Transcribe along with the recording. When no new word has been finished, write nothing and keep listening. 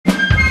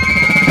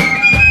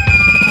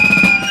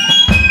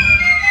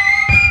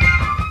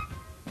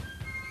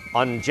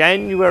On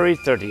January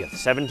 30th,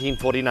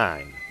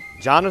 1749,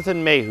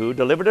 Jonathan Mayhew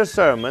delivered a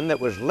sermon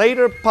that was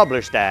later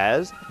published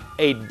as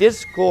A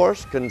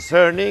Discourse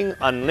Concerning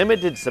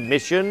Unlimited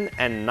Submission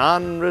and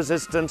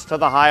Non-Resistance to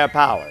the Higher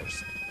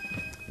Powers.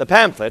 The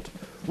pamphlet,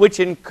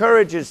 which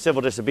encourages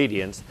civil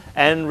disobedience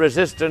and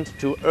resistance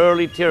to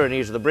early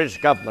tyrannies of the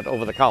British government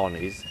over the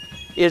colonies,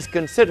 is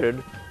considered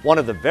one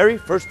of the very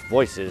first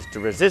voices to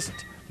resist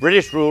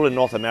British rule in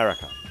North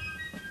America.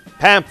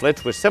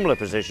 Pamphlets with similar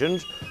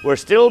positions were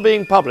still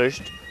being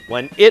published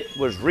when it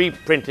was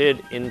reprinted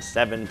in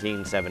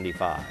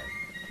 1775.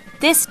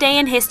 This Day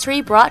in History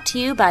brought to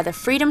you by the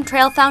Freedom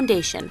Trail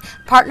Foundation,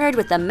 partnered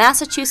with the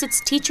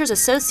Massachusetts Teachers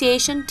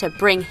Association to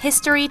bring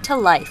history to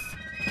life.